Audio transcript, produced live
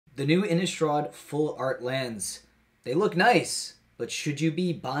The new Innistrad full art lands. They look nice, but should you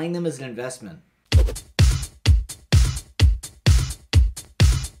be buying them as an investment?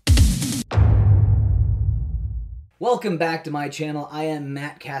 Welcome back to my channel. I am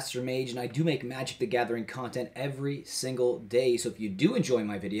Mattcaster Mage, and I do make Magic the Gathering content every single day. So if you do enjoy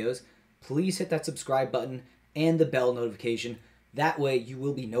my videos, please hit that subscribe button and the bell notification. That way you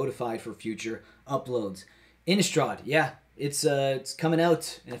will be notified for future uploads. Innistrad, yeah, it's coming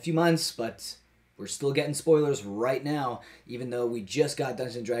out in a few months, but we're still getting spoilers right now. Even though we just got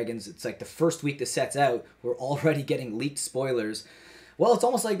Dungeons & Dragons, it's like the first week the set's out, we're already getting leaked spoilers. Well, it's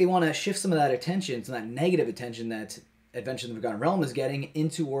almost like they want to shift some of that attention, some of that negative attention that Adventures in the Forgotten Realm is getting in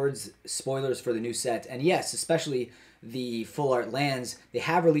towards spoilers for the new set. And yes, especially the full art lands. They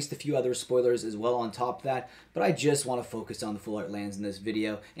have released a few other spoilers as well on top of that, but I just want to focus on the full art lands in this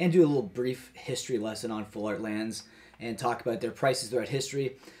video and do a little brief history lesson on full art lands and talk about their prices throughout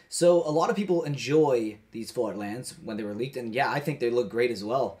history. So a lot of people enjoy these full art lands when they were leaked, and yeah, I think they look great as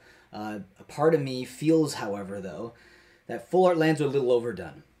well. A part of me feels, however, though, that full art lands are a little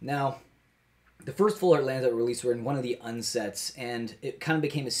overdone. Now, the first full art lands that were released were in one of the unsets, and it kind of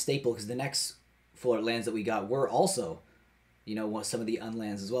became a staple because the next full art lands that we got were also, you know, some of the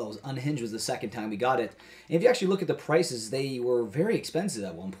unlands as well. It was Unhinged was the second time we got it. And if you actually look at the prices, they were very expensive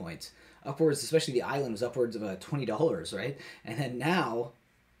at one point. Upwards, especially the island, was upwards of $20, right? And then now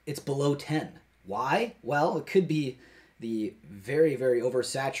it's below 10. Why? Well, it could be the very, very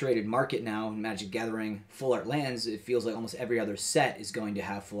oversaturated market now in Magic Gathering full art lands. It feels like almost every other set is going to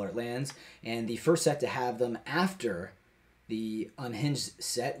have full art lands. And the first set to have them after the Unhinged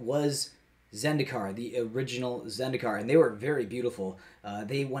set was Zendikar, the original Zendikar, and they were very beautiful.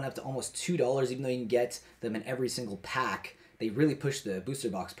 They went up to almost $2, even though you can get them in every single pack. They really pushed the booster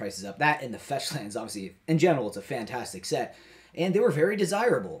box prices up. That and the fetch lands, obviously, in general, it's a fantastic set. And they were very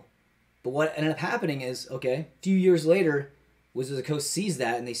desirable. But what ended up happening is, okay, a few years later, Wizards of the Coast sees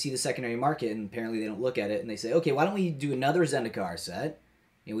that, and they see the secondary market, and apparently they don't look at it, and they say, okay, why don't we do another Zendikar set?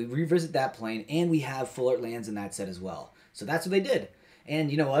 You know, we revisit that plane, and we have full art lands in that set as well. So that's what they did.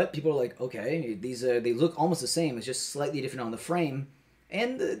 And you know what? People are like, okay, these they look almost the same. It's just slightly different on the frame.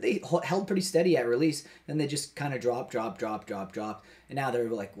 And they held pretty steady at release. Then they just kind of drop. And now they're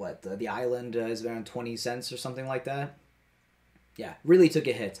like, what? The island is around 20 cents or something like that. Yeah, really took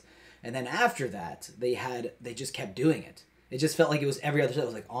a hit. And then after that, they just kept doing it. It just felt like it was every other set. It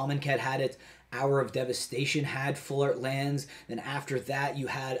was like Amonkhet had it. Hour of Devastation had full art lands. Then after that, you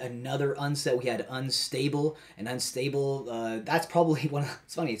had another unset. We had Unstable. And Unstable, that's probably one of...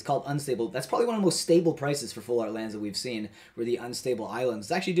 It's funny, it's called Unstable. That's probably one of the most stable prices for full art lands that we've seen, were the Unstable Islands.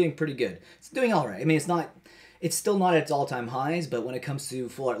 It's actually doing pretty good. It's doing all right. I mean, it's still not at its all-time highs, but when it comes to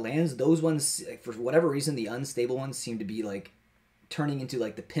full art lands, those ones, for whatever reason, the Unstable ones seem to be, like, turning into,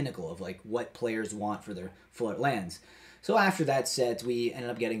 like, the pinnacle of, like, what players want for their full art lands. So after that set, we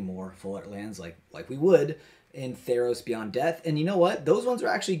ended up getting more full art lands like we would in Theros Beyond Death. And you know what? Those ones are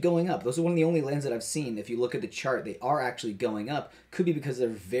actually going up. Those are one of the only lands that I've seen. If you look at the chart, they are actually going up. Could be because they're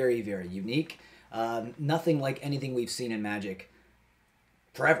very, very unique. Nothing like anything we've seen in Magic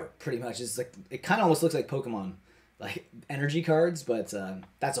forever, pretty much. It's like, it kind of almost looks like Pokemon, like energy cards, but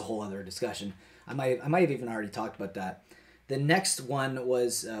that's a whole other discussion. I might have even already talked about that. The next one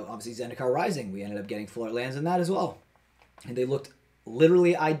was obviously Zendikar Rising. We ended up getting full art lands in that as well. And they looked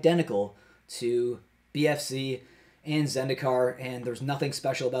literally identical to BFC and Zendikar, and there's nothing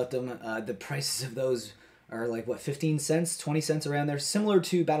special about them. The prices of those are like, what, 15 cents, 20 cents around there? Similar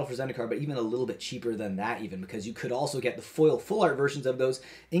to Battle for Zendikar, but even a little bit cheaper than that even, because you could also get the foil full art versions of those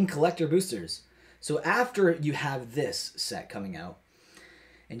in collector boosters. So after you have this set coming out,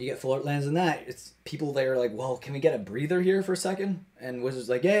 and you get full art lands in that, it's people there are like, well, can we get a breather here for a second? And Wizards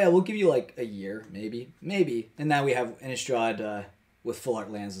like, yeah, we'll give you like a year, maybe. And now we have Innistrad with full art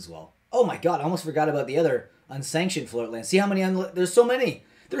lands as well. Oh my god, I almost forgot about the other unsanctioned full art lands. See how many, there's so many.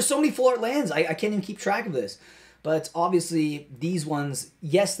 There's so many full art lands, I can't even keep track of this. But obviously, these ones,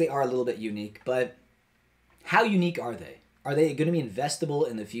 yes, they are a little bit unique, but how unique are they? Are they going to be investable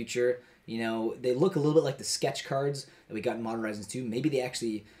in the future? You know, they look a little bit like the sketch cards that we got in Modern Horizons 2. Maybe they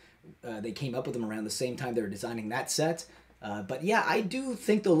actually, they came up with them around the same time they were designing that set. But yeah, I do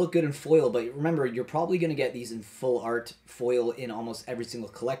think they'll look good in foil, but remember, you're probably going to get these in full art foil in almost every single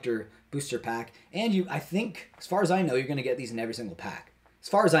collector booster pack. And I think, as far as I know, you're going to get these in every single pack. As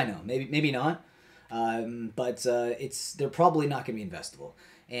far as I know, maybe not. But they're probably not going to be investable.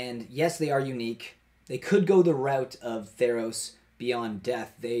 And yes, they are unique. They could go the route of Theros Beyond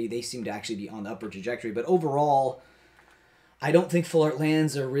Death. They seem to actually be on the upward trajectory. But overall, I don't think full art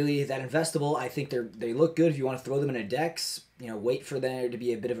lands are really that investable. I think they look good if you want to throw them in a decks. You know, wait for there to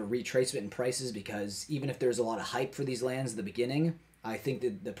be a bit of a retracement in prices, because even if there's a lot of hype for these lands at the beginning, I think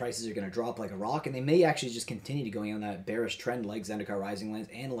that the prices are going to drop like a rock, and they may actually just continue to going on that bearish trend like Zendikar Rising lands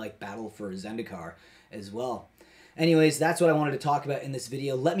and like Battle for Zendikar as well. Anyways, that's what I wanted to talk about in this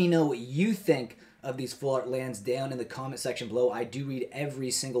video. Let me know what you think of these full art lands down in the comment section below. I do read every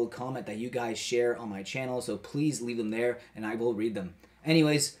single comment that you guys share on my channel, so please leave them there and I will read them.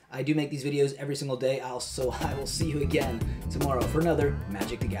 Anyways, I do make these videos every single day, so I will see you again tomorrow for another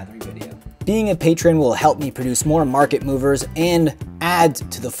Magic the Gathering video. Being a patron will help me produce more market movers and add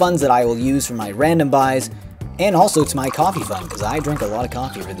to the funds that I will use for my random buys, and also to my coffee fund, because I drink a lot of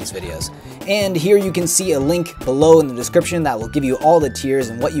coffee for these videos. And here you can see a link below in the description that will give you all the tiers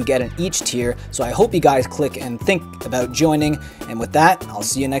and what you get in each tier. So I hope you guys click and think about joining. And with that, I'll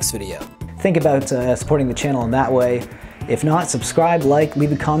see you next video. Think about supporting the channel in that way. If not, subscribe, like,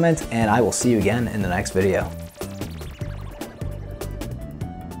 leave a comment, and I will see you again in the next video.